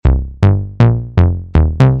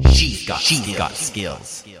got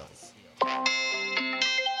skills.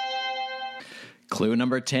 Clue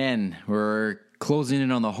number 10. We're closing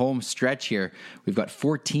in on the home stretch here. We've got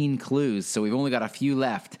 14 clues, so we've only got a few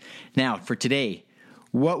left. Now, for today,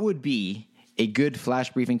 what would be a good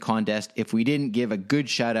flash briefing contest if we didn't give a good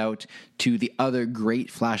shout out to the other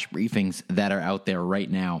great flash briefings that are out there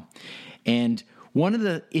right now? And one of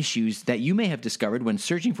the issues that you may have discovered when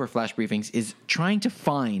searching for flash briefings is trying to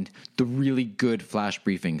find the really good flash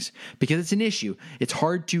briefings, because it's an issue. It's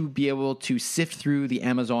hard to be able to sift through the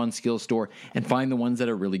Amazon Skills Store and find the ones that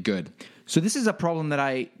are really good. So this is a problem that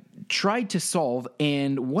I tried to solve,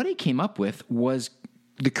 and what I came up with was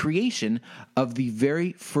the creation of the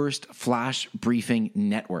very first flash briefing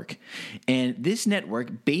network. And this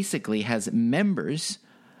network basically has members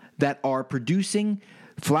that are producing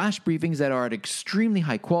flash briefings that are at extremely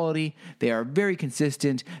high quality. They are very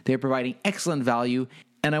consistent. They're providing excellent value.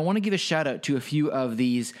 And I want to give a shout out to a few of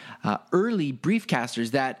these early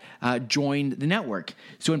briefcasters that joined the network.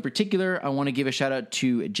 So in particular, I want to give a shout out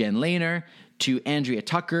to Jen Lehner, to Andrea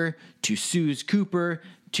Tucker, to Suze Cooper,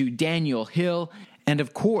 to Daniel Hill, and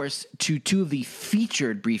of course, to two of the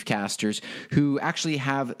featured briefcasters who actually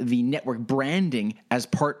have the network branding as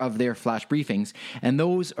part of their flash briefings. And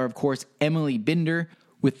those are, of course, Emily Binder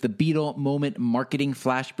with the Beetle Moment Marketing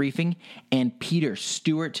Flash Briefing, and Peter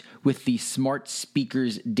Stewart with the Smart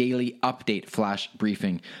Speakers Daily Update Flash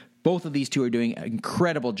Briefing. Both of these two are doing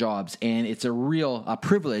incredible jobs, and it's a real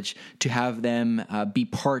privilege to have them be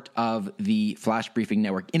part of the Flash Briefing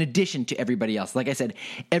Network, in addition to everybody else. Like I said,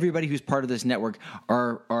 everybody who's part of this network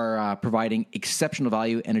are providing exceptional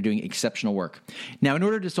value and are doing exceptional work. Now, in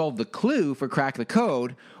order to solve the clue for Crack the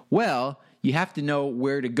Code, well, you have to know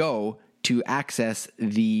where to go to access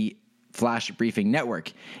the Flash Briefing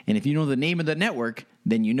Network. And if you know the name of the network,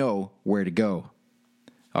 then you know where to go.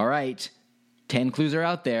 All right, 10 clues are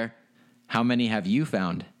out there. How many have you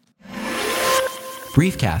found?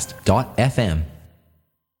 Briefcast.fm